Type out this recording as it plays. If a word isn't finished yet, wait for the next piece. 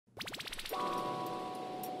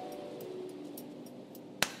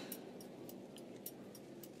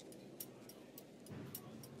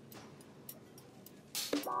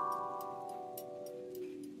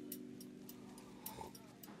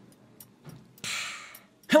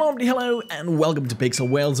Hello, and welcome to Pixel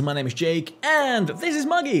Wales. My name is Jake, and this is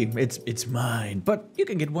Muggy. It's mine, but you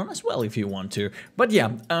can get one as well if you want to. But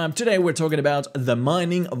yeah, today we're talking about the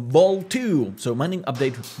Mining Vol 2, so Mining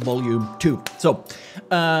Update Volume 2. So,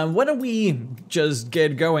 why don't we just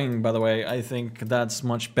get going, by the way? I think that's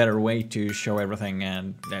much better way to show everything,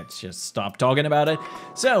 and let's just stop talking about it.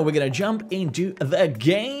 So, we're gonna jump into the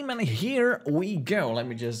game, and here we go. Let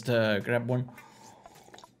me just grab one.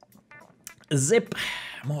 Zip.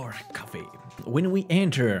 More coffee. When we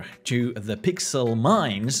enter to the Pixel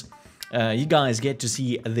Mines, you guys get to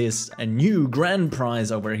see this new grand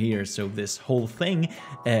prize over here. So this whole thing,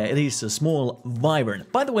 it is a small wyvern.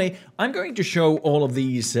 By the way, I'm going to show all of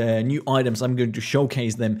these new items. I'm going to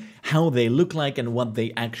showcase them, how they look like and what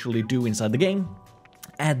they actually do inside the game.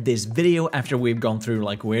 Add this video after we've gone through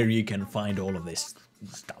like where you can find all of this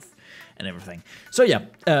stuff and everything. So yeah,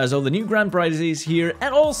 so the new grand prize is here,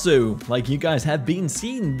 and also, like you guys have been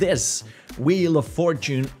seeing this Wheel of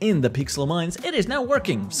Fortune in the Pixel Mines, it is now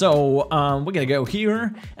working. So we're gonna go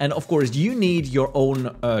here, and of course you need your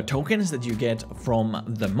own tokens that you get from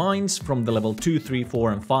the mines, from the level 2, 3,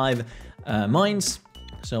 4, and 5 mines.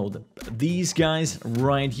 So these guys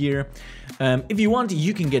right here. If you want,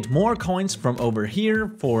 you can get more coins from over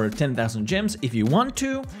here for 10,000 gems if you want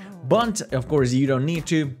to. But, of course, you don't need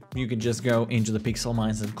to. You can just go into the Pixel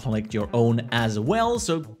Mines and collect your own as well.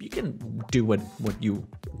 So you can do what you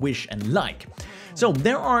wish and like. So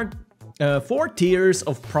there are 4 tiers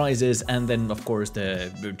of prizes, and then, of course,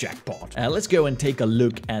 the jackpot. Let's go and take a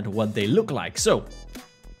look at what they look like. So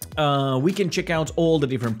we can check out all the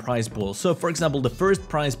different prize pools. So for example, the first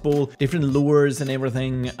prize pool, different lures and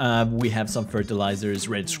everything. We have some fertilizers,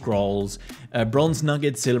 red scrolls, bronze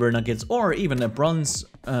nuggets, silver nuggets, or even a bronze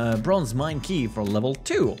mine key for level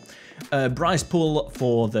 2. Prize pool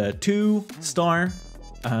for the 2-star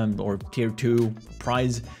or tier 2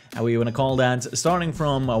 prize, how you want to call that, starting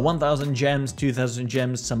from 1,000 gems, 2,000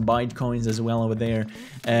 gems, some byte coins as well over there.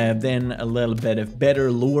 Then a little bit of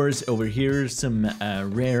better lures over here, some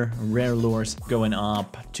rare lures going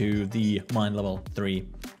up to the mine level 3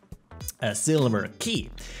 silver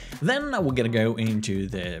key. Then we're gonna go into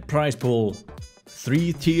the prize pool.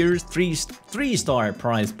 3 tiers, 3-star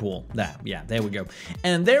prize pool. There we go.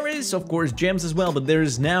 And there is, of course, gems as well, but there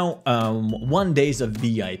is now 1 days of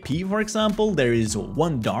VIP, for example. There is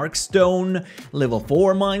 1 dark stone, level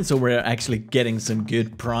 4 mine, so we're actually getting some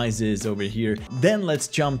good prizes over here. Then let's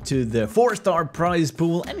jump to the 4-star prize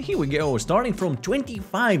pool, and here we go, starting from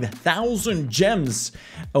 25,000 gems,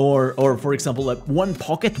 or for example, like 1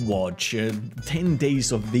 pocket watch, 10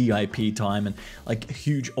 days of VIP time, and like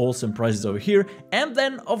huge awesome prizes over here. And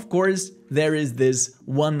then, of course, there is this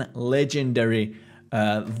 1 legendary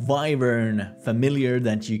wyvern familiar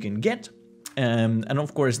that you can get. And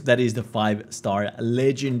of course, that is the 5-star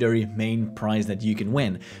legendary main prize that you can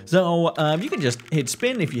win. So you can just hit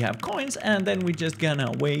spin if you have coins, and then we're just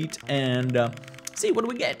gonna wait and see what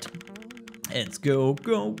we get. Let's go.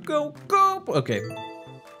 Okay.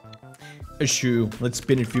 A shoe. Let's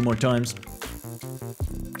spin it a few more times.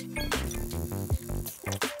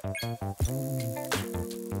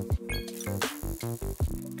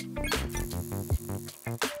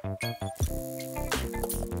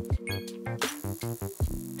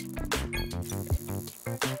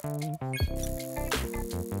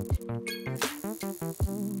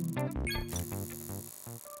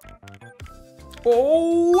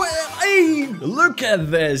 Oh, hey, look at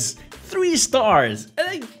this! 3 stars!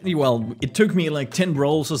 Well, it took me like 10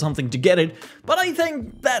 rolls or something to get it, but I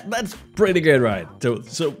think that's pretty good, right?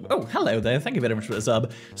 So oh, hello there, thank you very much for the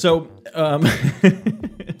sub. So,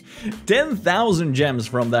 10,000 gems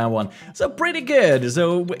from that one, so pretty good.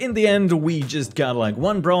 So in the end, we just got like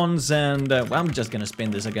 1 bronze, and I'm just gonna spin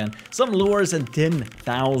this again. Some lures and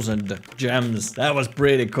 10,000 gems. That was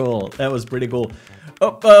pretty cool.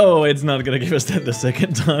 Oh, it's not gonna give us that the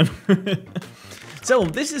second time. So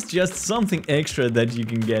this is just something extra that you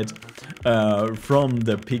can get from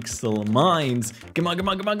the Pixel Mines. Come on.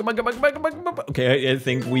 Okay, I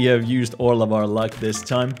think we have used all of our luck this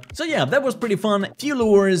time. So yeah, that was pretty fun. Few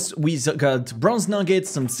lures, we got bronze nuggets,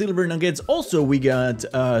 some silver nuggets. Also, we got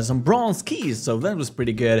some bronze keys, so that was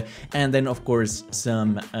pretty good. And then, of course,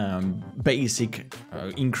 some basic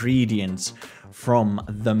ingredients from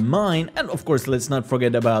the mine, and of course let's not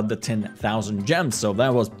forget about the 10,000 gems. So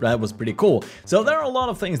that was pretty cool. So there are a lot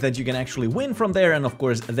of things that you can actually win from there, and of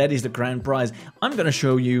course that is the grand prize. I'm gonna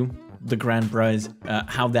show you the grand prize,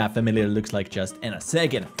 how that familiar looks like just in a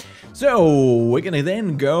second. So we're gonna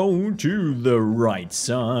then go to the right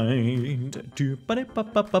side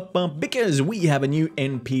because we have a new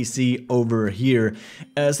NPC over here.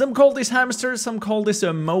 Some call this hamster, some call this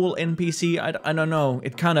a mole NPC. I don't know.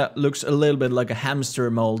 It kind of looks a little bit like a hamster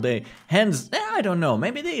mole. The hands, I don't know.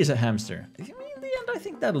 Maybe it is a hamster. I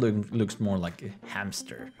think that looks more like a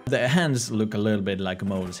hamster. The hands look a little bit like a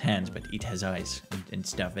mole's hands, but it has eyes and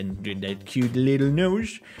stuff and that cute little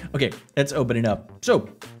nose. Okay, let's open it up. So,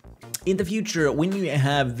 in the future, when you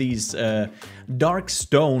have these dark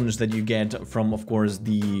stones that you get from, of course,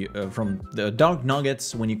 the dark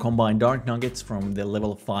nuggets, when you combine dark nuggets from the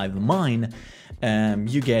level 5 mine,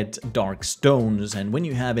 you get dark stones, and when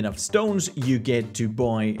you have enough stones, you get to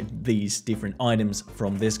buy these different items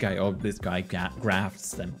from this guy, or this guy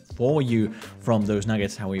crafts them for you from those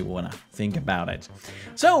nuggets, how you wanna think about it.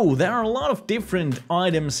 So there are a lot of different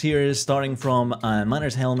items here, starting from a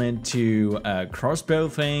miner's helmet to a crossbow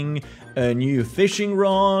thing, a new fishing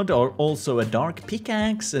rod, or also a dark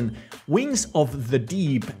pickaxe, and wings of the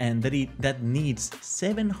deep, and that needs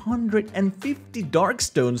 750 dark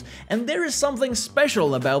stones. And there is something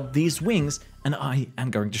special about these wings, and I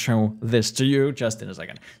am going to show this to you just in a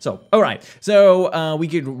second. So, alright, so we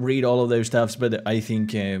could read all of those stuffs, but I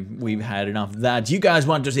think we've had enough of that. You guys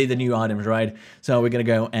want to see the new items, right? So we're gonna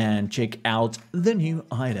go and check out the new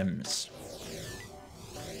items.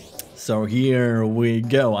 So here we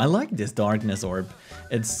go. I like this darkness orb.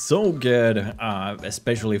 It's so good,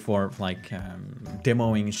 especially for like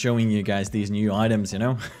demoing, showing you guys these new items, you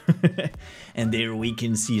know? And there we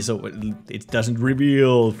can see, so it doesn't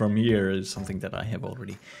reveal from here. It's something that I have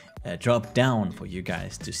already dropped down for you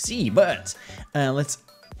guys to see. But let's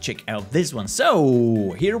check out this one.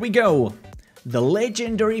 So here we go. The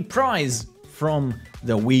legendary prize from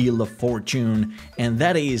the Wheel of Fortune, and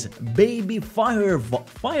that is Baby Fire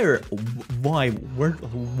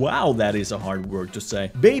wow, that is a hard word to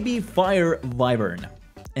say. Baby Fire Wyvern.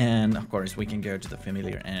 And of course we can go to the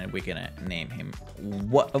familiar and we're gonna name him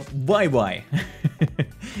Why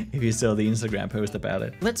if you saw the Instagram post about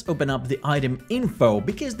it. Let's open up the item info,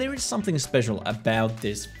 because there is something special about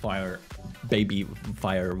this baby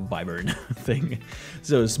fire wyvern thing.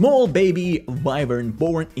 So, small baby wyvern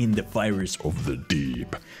born in the fires of the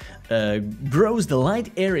deep. Grows the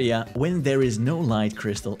light area when there is no light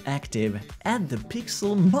crystal active at the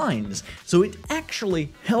pixel mines. So it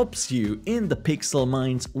actually helps you in the pixel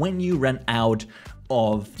mines when you run out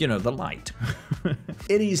of, you know, the light.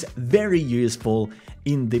 It is very useful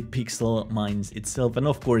in the pixel mines itself, and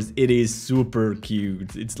of course it is super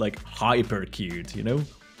cute. It's like hyper cute, you know?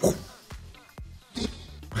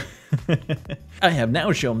 I have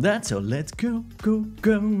now shown that, so let's go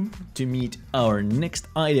to meet our next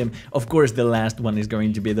item. Of course, the last one is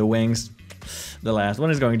going to be the wings. The last one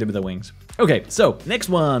is going to be the wings. Okay, so next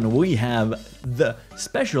one we have the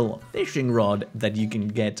special fishing rod that you can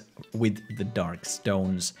get with the dark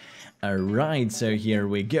stones. Alright, so here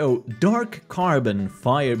we go. Dark carbon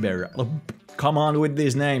fiber. Oh, come on with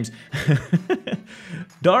these names.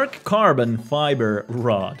 Dark carbon fiber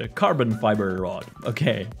rod. Carbon fiber rod.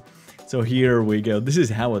 Okay. So here we go. This is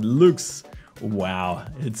how it looks. Wow,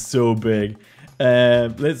 it's so big.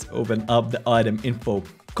 Let's open up the item info.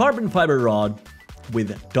 Carbon fiber rod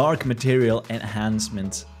with dark material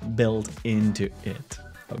enhancements built into it.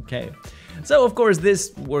 Okay. So of course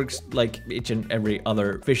this works like each and every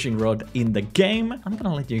other fishing rod in the game. I'm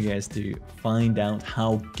gonna let you guys to find out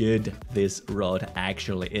how good this rod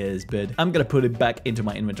actually is, but I'm gonna put it back into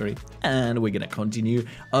my inventory and we're gonna continue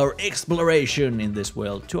our exploration in this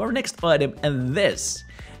world to our next item, and this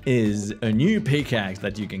is a new pickaxe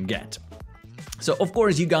that you can get. So of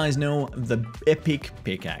course you guys know the epic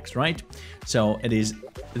pickaxe, right? So it is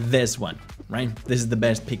this one, right? This is the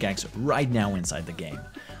best pickaxe right now inside the game.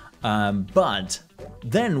 But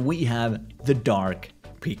then we have the dark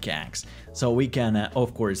pickaxe. So we can,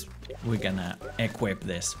 of course, we're gonna equip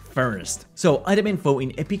this first. So item info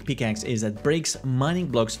in epic pickaxe is that breaks mining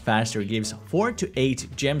blocks faster, gives 4 to 8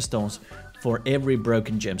 gemstones for every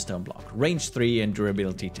broken gemstone block, range 3 and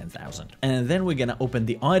durability 10,000. And then we're gonna open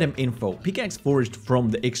the item info. Pickaxe forged from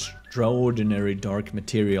the extraordinary dark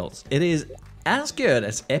materials. It is as good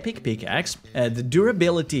as epic pickaxe. The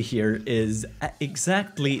durability here is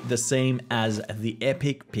exactly the same as the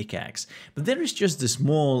epic pickaxe, but there is just a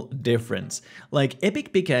small difference. Like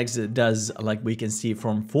epic pickaxe does, like we can see,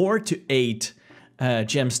 from 4 to 8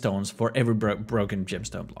 gemstones for every broken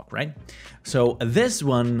gemstone block, right? So this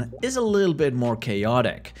one is a little bit more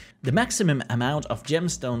chaotic. The maximum amount of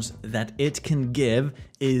gemstones that it can give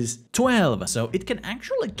is 12, so it can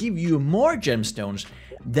actually give you more gemstones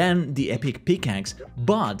than the epic pickaxe,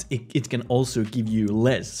 but it can also give you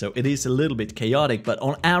less. So it is a little bit chaotic, but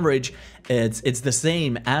on average, it's the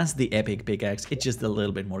same as the epic pickaxe. It's just a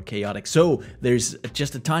little bit more chaotic. So there's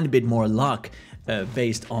just a tiny bit more luck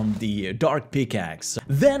based on the dark pickaxe.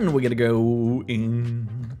 Then we're gonna go in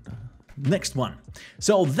next one.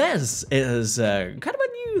 So this is kind of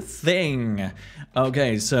a new thing.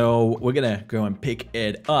 Okay, so we're gonna go and pick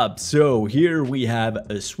it up. So here we have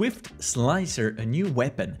a Swift Slicer, a new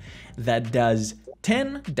weapon that does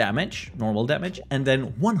 10 damage, normal damage, and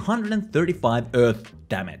then 135 earth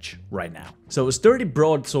damage right now. So a sturdy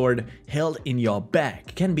broadsword held in your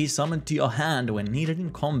back can be summoned to your hand when needed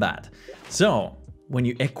in combat. So when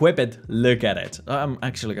you equip it, look at it. I'm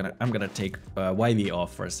gonna take YV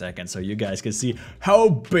off for a second so you guys can see how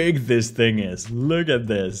big this thing is. Look at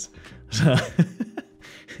this.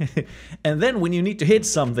 And then when you need to hit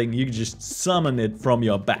something, you just summon it from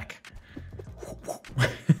your back.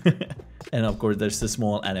 And of course, there's a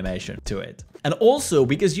small animation to it. And also,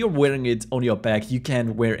 because you're wearing it on your back, you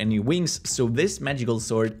can't wear any wings. So this magical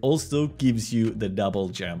sword also gives you the double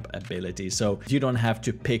jump ability. So you don't have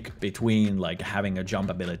to pick between like having a jump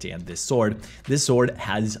ability and this sword. This sword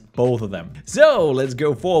has both of them. So let's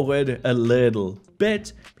go forward a little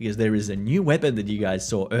bit because there is a new weapon that you guys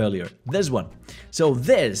saw earlier. This one. So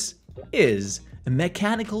this is a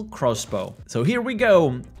mechanical crossbow. So here we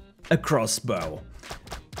go. A crossbow.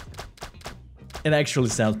 It actually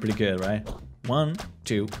sounds pretty good, right? 1,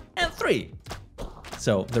 2, and 3.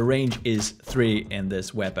 So the range is 3 in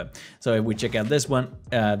this weapon. So if we check out this one,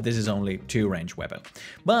 this is only 2 range weapon.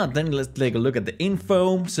 But then let's take a look at the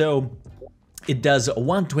info. So it does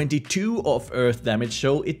 122 of earth damage,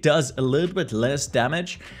 so it does a little bit less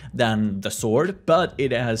damage than the sword, but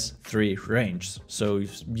it has 3 ranges, so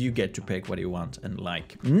you get to pick what you want and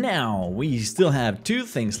like. Now, we still have 2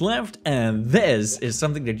 things left, and this is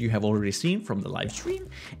something that you have already seen from the live stream,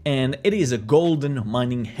 and it is a golden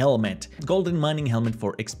mining helmet. Golden mining helmet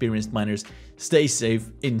for experienced miners. Stay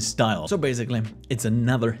safe in style. So basically, it's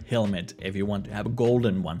another helmet if you want to have a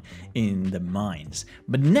golden one in the mines.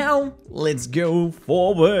 But now, let's go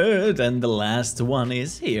forward, and the last one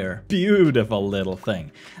is here. Beautiful little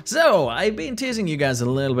thing. So, I've been teasing you guys a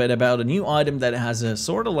little bit about a new item that has a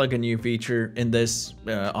sort of like a new feature in this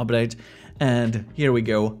update. And here we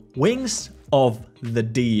go. Wings of the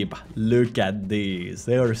Deep. Look at these.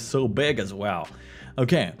 They are so big as well.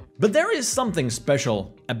 Okay, but there is something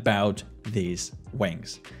special about these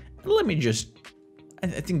wings. Let me just... I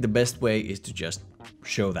think the best way is to just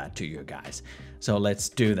show that to you guys. So let's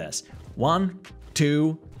do this. 1,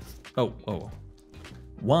 2... Oh.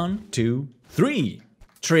 1, 2, 3.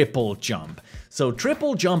 Triple jump. So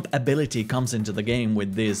triple jump ability comes into the game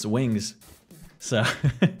with these wings. So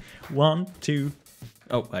 1, 2...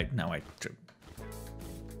 Oh, wait, now I...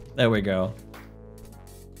 There we go.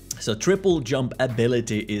 So triple jump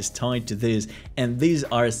ability is tied to this, and these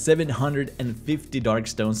are 750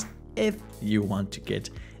 Darkstones if you want to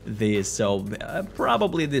get this. So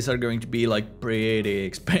probably these are going to be like pretty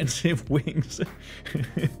expensive wings.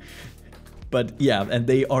 But yeah, and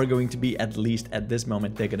they are going to be, at least at this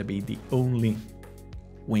moment, they're going to be the only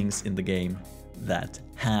wings in the game that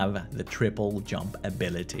have the triple jump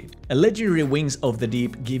ability. A legendary Wings of the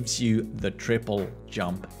Deep gives you the triple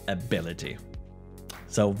jump ability.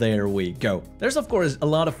 So there we go. There's of course a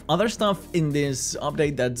lot of other stuff in this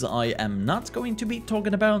update that I am not going to be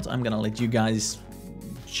talking about. I'm gonna let you guys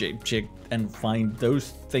check and find those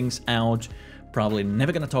things out. Probably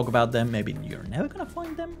never gonna talk about them. Maybe you're never gonna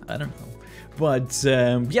find them. I don't know. But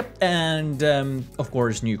yep, and of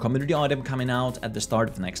course new community item coming out at the start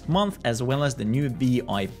of next month, as well as the new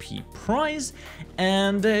VIP prize.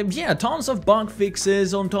 And yeah, tons of bug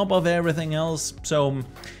fixes on top of everything else. So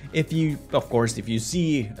if you, of course, if you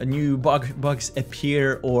see a new bugs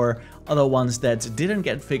appear or other ones that didn't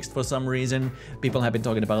get fixed for some reason, people have been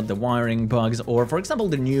talking about the wiring bugs or, for example,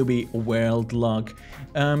 the newbie world lock.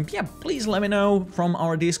 Yeah, please let me know from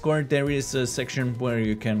our Discord. There is a section where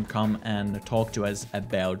you can come and talk to us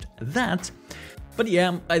about that. But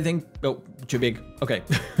yeah, I think... Oh, too big. Okay.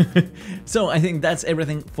 So I think that's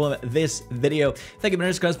everything for this video. Thank you very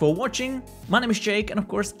much, guys, for watching. My name is Jake, and of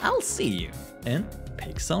course, I'll see you in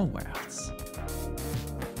Pixel Worlds.